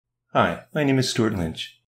Hi, my name is Stewart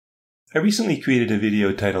Lynch. I recently created a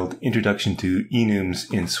video titled Introduction to Enums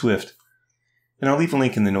in Swift, and I'll leave a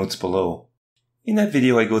link in the notes below. In that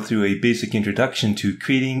video, I go through a basic introduction to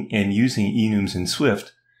creating and using enums in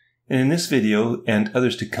Swift, and in this video and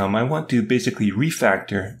others to come, I want to basically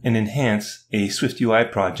refactor and enhance a SwiftUI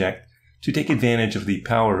project to take advantage of the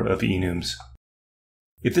power of enums.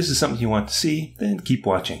 If this is something you want to see, then keep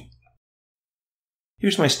watching.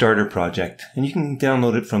 Here's my starter project, and you can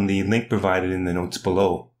download it from the link provided in the notes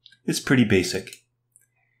below. It's pretty basic.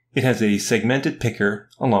 It has a segmented picker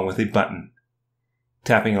along with a button.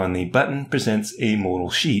 Tapping on the button presents a modal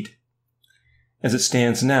sheet. As it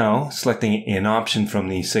stands now, selecting an option from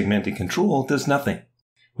the segmented control does nothing.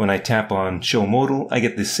 When I tap on Show Modal, I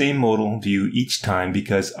get the same modal view each time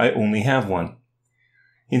because I only have one.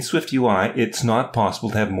 In SwiftUI, it's not possible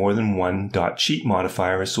to have more than one .sheet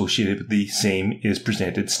modifier associated with the same is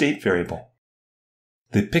presented state variable.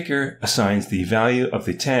 The picker assigns the value of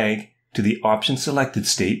the tag to the option selected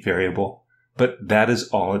state variable, but that is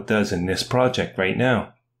all it does in this project right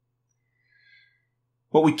now.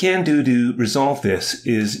 What we can do to resolve this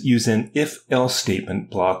is use an if-else statement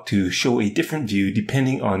block to show a different view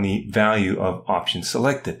depending on the value of option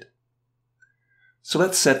selected. So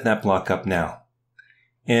let's set that block up now.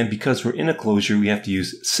 And because we're in a closure, we have to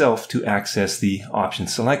use self to access the option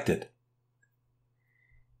selected.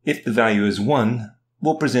 If the value is 1,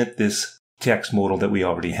 we'll present this text modal that we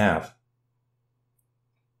already have.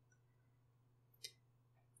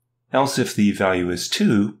 Else if the value is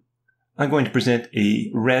 2, I'm going to present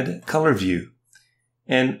a red color view,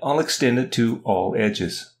 and I'll extend it to all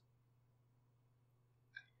edges.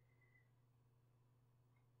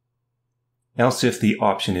 Else if the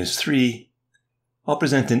option is 3, I'll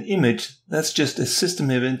present an image that's just a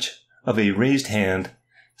system image of a raised hand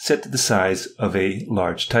set to the size of a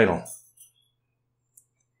large title.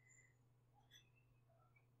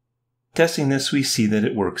 Testing this, we see that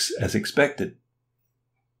it works as expected.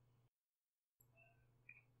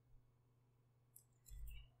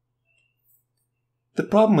 The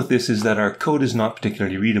problem with this is that our code is not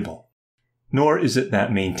particularly readable, nor is it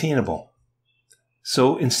that maintainable.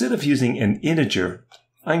 So instead of using an integer,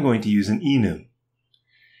 I'm going to use an enum.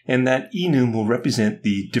 And that enum will represent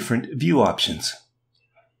the different view options.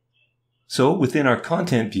 So within our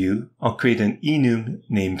content view, I'll create an enum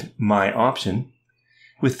named myOption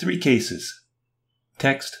with 3 cases: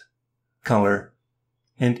 text, color,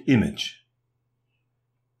 and image.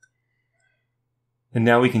 And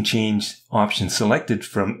now we can change option selected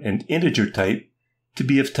from an integer type to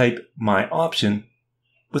be of type myOption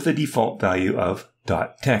with a default value of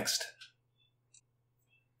 .text.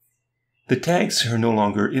 The tags are no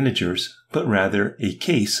longer integers, but rather a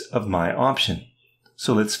case of myOption.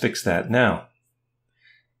 So let's fix that now.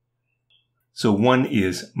 So 1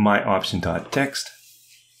 is myOption.text,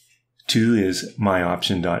 2 is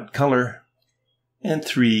myOption.color, and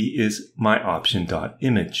 3 is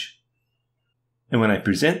myOption.image. And when I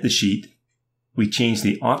present the sheet, we change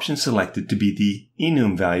the option selected to be the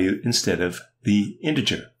enum value instead of the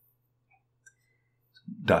integer.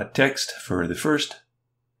 .text for the first,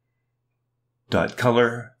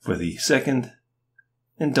 .color for the second,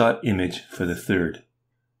 and .image for the third.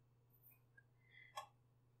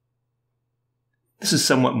 This is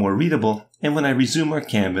somewhat more readable, and when I resume our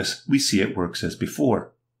canvas, we see it works as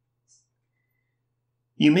before.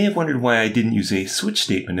 You may have wondered why I didn't use a switch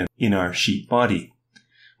statement in our sheet body.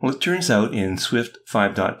 Well, it turns out in Swift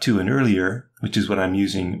 5.2 and earlier, which is what I'm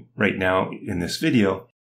using right now in this video,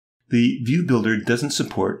 the view builder doesn't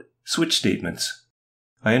support switch statements.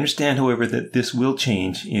 I understand, however, that this will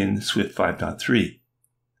change in Swift 5.3.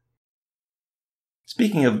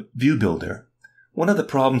 Speaking of View Builder, one of the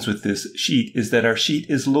problems with this sheet is that our sheet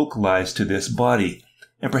is localized to this body,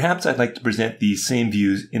 and perhaps I'd like to present these same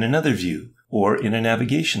views in another view or in a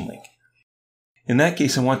navigation link. In that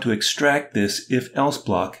case, I want to extract this if-else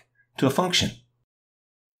block to a function.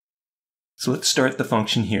 So let's start the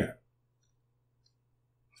function here.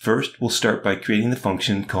 First, we'll start by creating the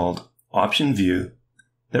function called OptionView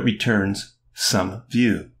that returns some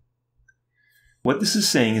view. What this is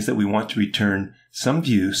saying is that we want to return some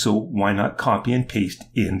view, so why not copy and paste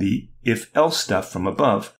in the if-else stuff from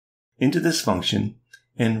above into this function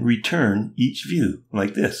and return each view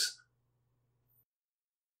like this.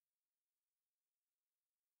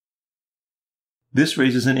 This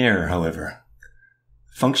raises an error, however.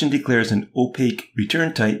 The function declares an opaque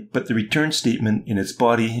return type, but the return statement in its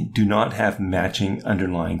body do not have matching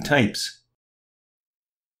underlying types.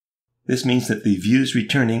 This means that the views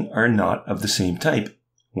returning are not of the same type.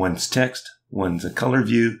 One's text, one's a color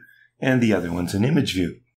view, and the other one's an image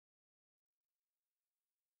view.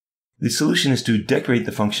 The solution is to decorate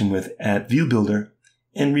the function with @viewBuilder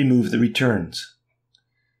and remove the returns.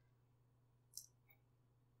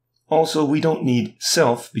 Also, we don't need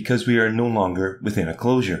self because we are no longer within a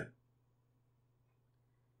closure.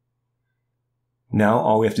 Now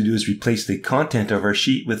all we have to do is replace the content of our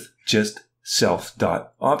sheet with just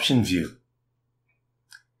self.OptionView.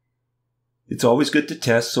 It's always good to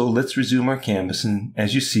test, so let's resume our canvas, and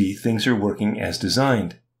as you see, things are working as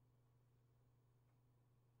designed.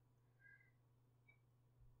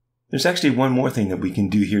 There's actually one more thing that we can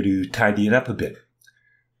do here to tidy it up a bit.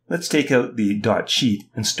 Let's take out the .sheet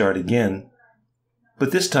and start again,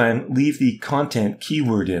 but this time leave the content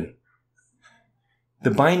keyword in.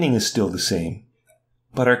 The binding is still the same,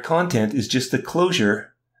 but our content is just the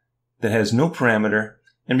closure that has no parameter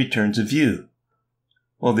and returns a view.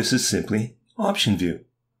 Well, this is simply option view.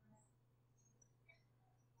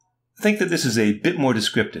 I think that this is a bit more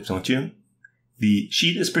descriptive, don't you? The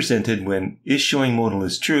sheet is presented when isShowingModal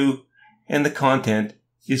is true, and the content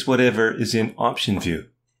is whatever is in option view.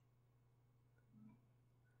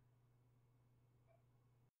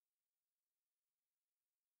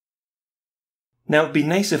 Now, it'd be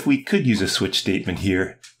nice if we could use a switch statement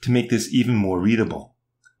here to make this even more readable.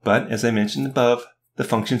 But as I mentioned above, the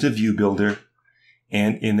function's a view builder,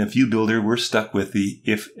 and in the view builder, we're stuck with the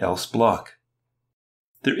if-else block.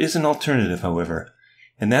 There is an alternative, however,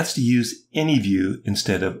 and that's to use AnyView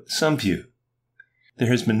instead of SomeView. There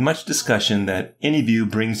has been much discussion that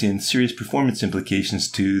AnyView brings in serious performance implications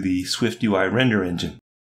to the SwiftUI render engine,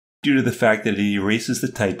 due to the fact that it erases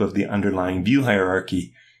the type of the underlying view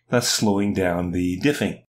hierarchy, thus slowing down the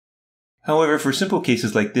diffing. However, for simple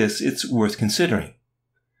cases like this, it's worth considering.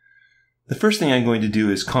 The first thing I'm going to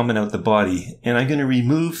do is comment out the body, and I'm going to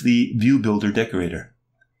remove the view builder decorator.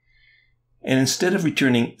 And instead of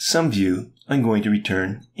returning SomeView, I'm going to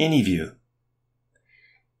return AnyView.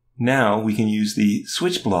 Now we can use the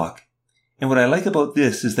switch block, and what I like about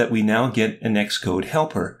this is that we now get an Xcode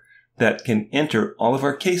helper that can enter all of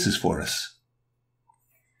our cases for us.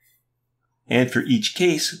 And for each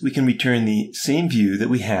case, we can return the same view that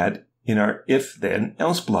we had in our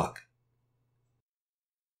if-then-else block.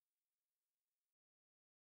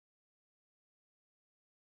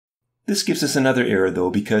 This gives us another error though,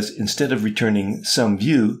 because instead of returning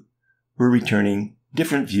SomeView, we're returning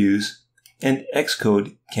different views, and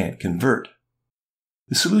Xcode can't convert.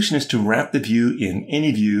 The solution is to wrap the view in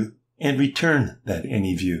AnyView and return that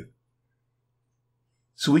AnyView.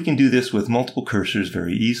 So we can do this with multiple cursors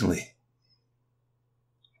very easily.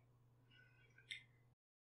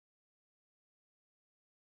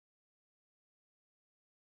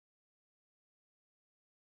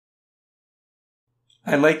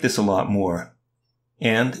 I like this a lot more,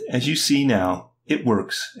 and as you see now, it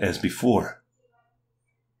works as before.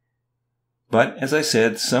 But as I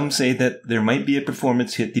said, some say that there might be a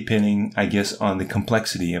performance hit depending, I guess, on the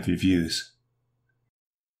complexity of your views.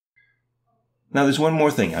 Now there's one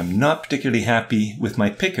more thing. I'm not particularly happy with my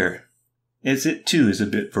picker, as it too is a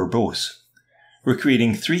bit verbose. We're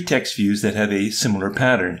creating 3 text views that have a similar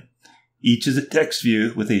pattern. Each is a text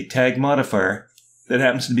view with a tag modifier that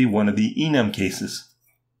happens to be one of the Enum cases.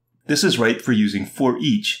 This is right for using for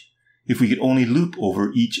each if we could only loop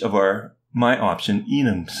over each of our myOption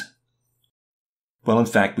enums. Well, in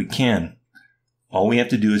fact, we can. All we have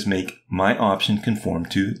to do is make myOption conform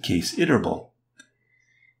to case iterable.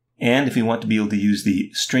 And if we want to be able to use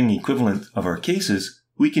the string equivalent of our cases,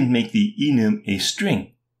 we can make the enum a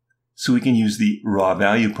string, so we can use the raw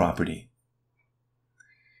value property.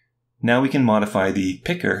 Now we can modify the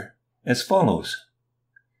picker as follows.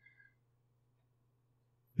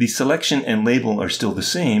 The selection and label are still the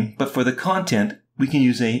same, but for the content, we can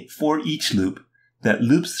use a for each loop that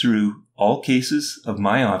loops through all cases of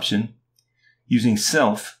myOption using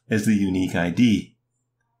self as the unique ID.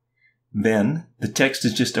 Then, the text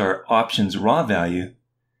is just our option's raw value,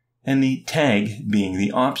 and the tag being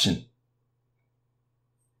the option.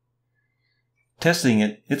 Testing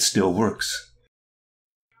it, it still works.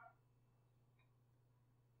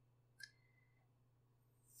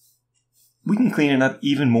 We can clean it up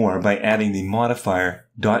even more by adding the modifier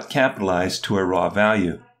 .capitalize to our raw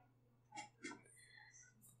value.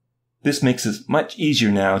 This makes it much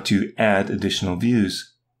easier now to add additional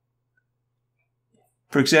views.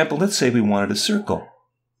 For example, let's say we wanted a circle.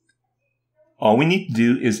 All we need to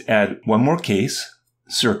do is add one more case,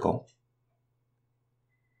 circle.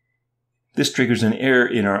 This triggers an error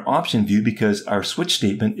in our option view because our switch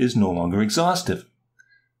statement is no longer exhaustive.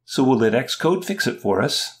 So we'll let Xcode fix it for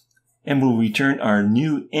us, and we'll return our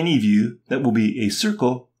new AnyView that will be a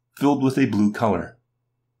circle filled with a blue color.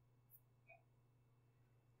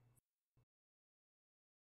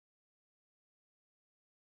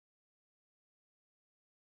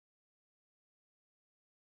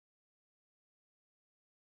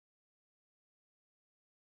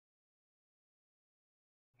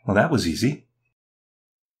 Well, that was easy.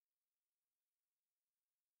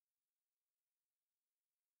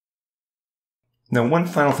 Now, one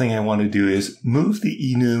final thing I want to do is move the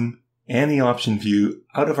Enum and the option view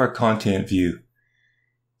out of our content view.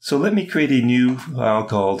 So let me create a new file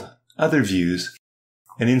called Other Views,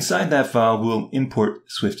 and inside that file we'll import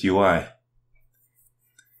SwiftUI.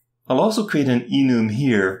 I'll also create an Enum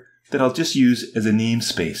here that I'll just use as a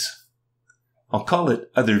namespace. I'll call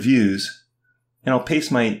it Other Views, and I'll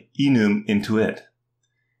paste my Enum into it.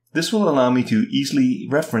 This will allow me to easily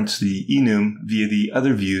reference the Enum via the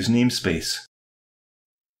Other Views namespace.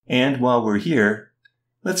 And while we're here,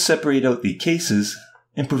 let's separate out the cases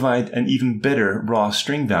and provide an even better raw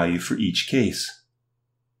string value for each case.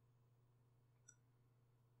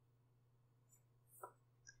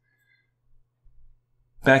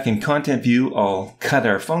 Back in Content View, I'll cut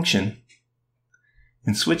our function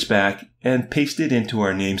and switch back and paste it into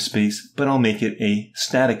our namespace, but I'll make it a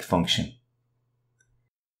static function.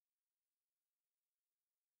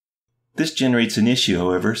 This generates an issue,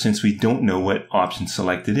 however, since we don't know what option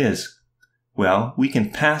selected is. Well, we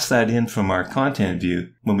can pass that in from our content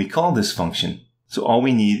view when we call this function. So all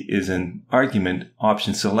we need is an argument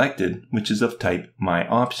option selected, which is of type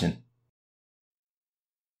myOption.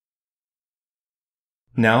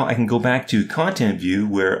 Now I can go back to content view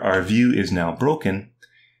where our view is now broken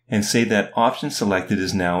and say that option selected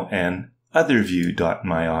is now an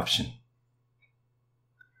otherView.myOption.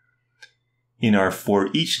 In our for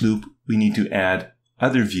each loop, we need to add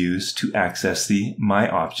other views to access the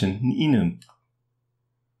myOption in Enum.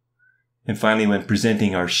 And finally, when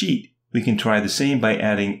presenting our sheet, we can try the same by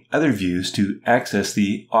adding other views to access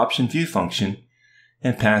the option view function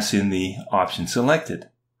and pass in the option selected.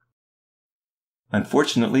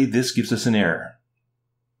 Unfortunately, this gives us an error.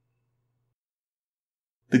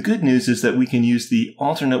 The good news is that we can use the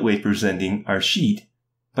alternate way presenting our sheet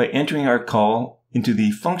by entering our call into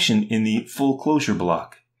the function in the full closure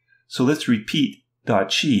block. So let's repeat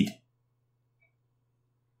 .sheet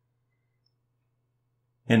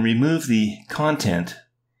and remove the content,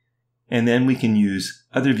 and then we can use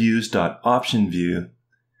otherViews.optionView,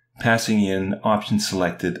 passing in option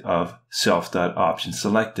selected of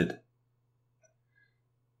self.optionSelected.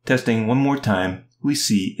 Testing one more time, we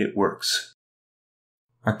see it works.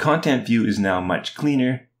 Our content view is now much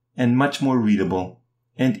cleaner and much more readable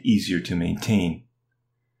and easier to maintain.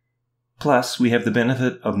 Plus, we have the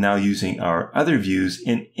benefit of now using our other views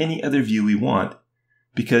in any other view we want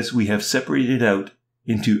because we have separated out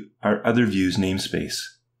into our other views namespace.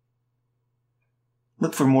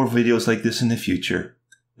 Look for more videos like this in the future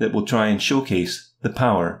that will try and showcase the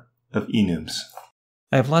power of Enums.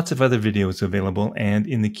 I have lots of other videos available and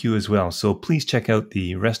in the queue as well, so please check out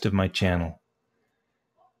the rest of my channel.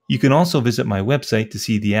 You can also visit my website to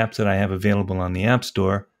see the apps that I have available on the App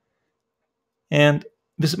Store, and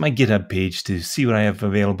visit my GitHub page to see what I have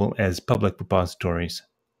available as public repositories.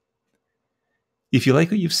 If you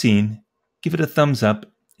like what you've seen, give it a thumbs up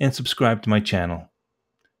and subscribe to my channel.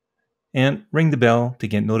 And ring the bell to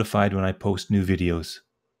get notified when I post new videos.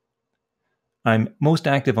 I'm most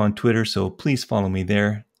active on Twitter, so please follow me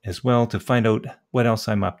there as well to find out what else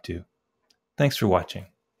I'm up to. Thanks for watching.